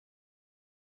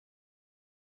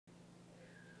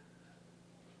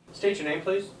State your name,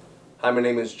 please. Hi, my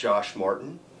name is Josh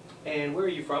Martin. And where are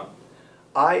you from?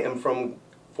 I am from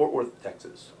Fort Worth,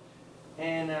 Texas.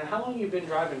 And how long have you been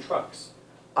driving trucks?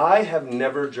 I have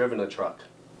never driven a truck.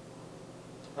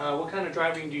 What kind of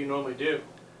driving do you normally do?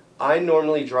 I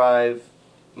normally drive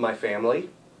my family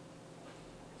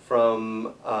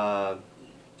from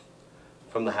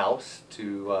the house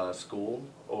to school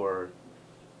or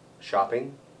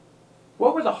shopping.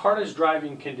 What were the hardest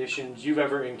driving conditions you've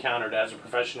ever encountered as a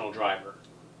professional driver?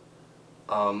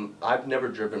 I've never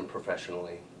driven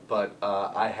professionally, but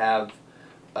I have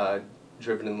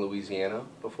driven in Louisiana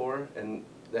before, and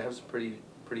they have some pretty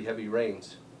heavy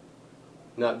rains.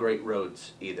 Not great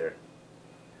roads either.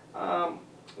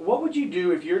 What would you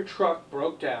do if your truck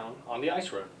broke down on the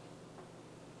ice road?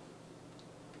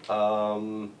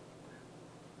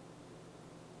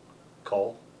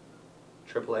 Call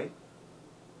AAA.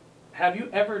 Have you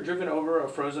ever driven over a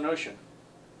frozen ocean?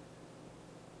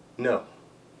 No.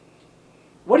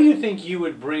 What do you think you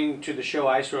would bring to the show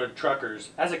Ice Road Truckers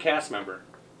as a cast member?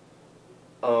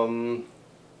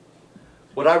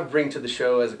 What I would bring to the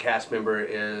show as a cast member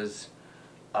is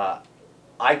I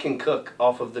can cook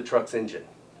off of the truck's engine.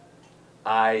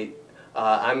 I'm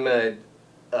a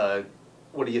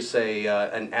what do you say,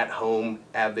 an at-home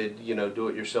avid,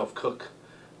 do-it-yourself cook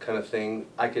kind of thing.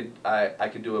 I could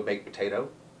do a baked potato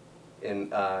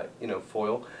in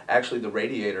foil. Actually,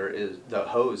 the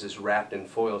hose is wrapped in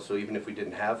foil, so even if we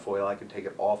didn't have foil, I could take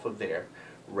it off of there,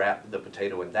 wrap the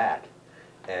potato in that,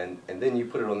 and then you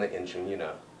put it on the engine.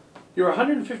 You're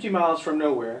 150 miles from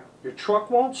nowhere, your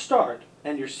truck won't start,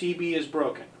 and your CB is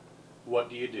broken. What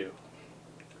do you do?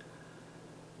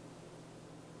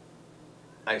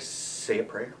 I say a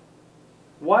prayer.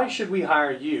 Why should we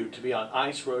hire you to be on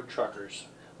Ice Road Truckers?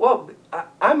 Well,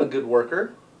 I'm a good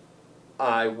worker.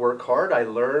 I work hard. I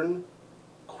learn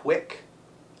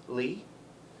quickly,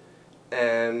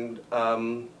 and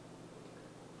I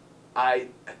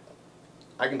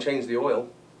can change the oil,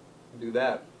 do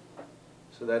that.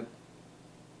 So that,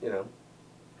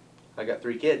 I got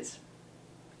 3 kids.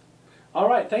 All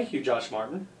right, thank you, Josh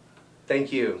Martin.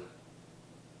 Thank you.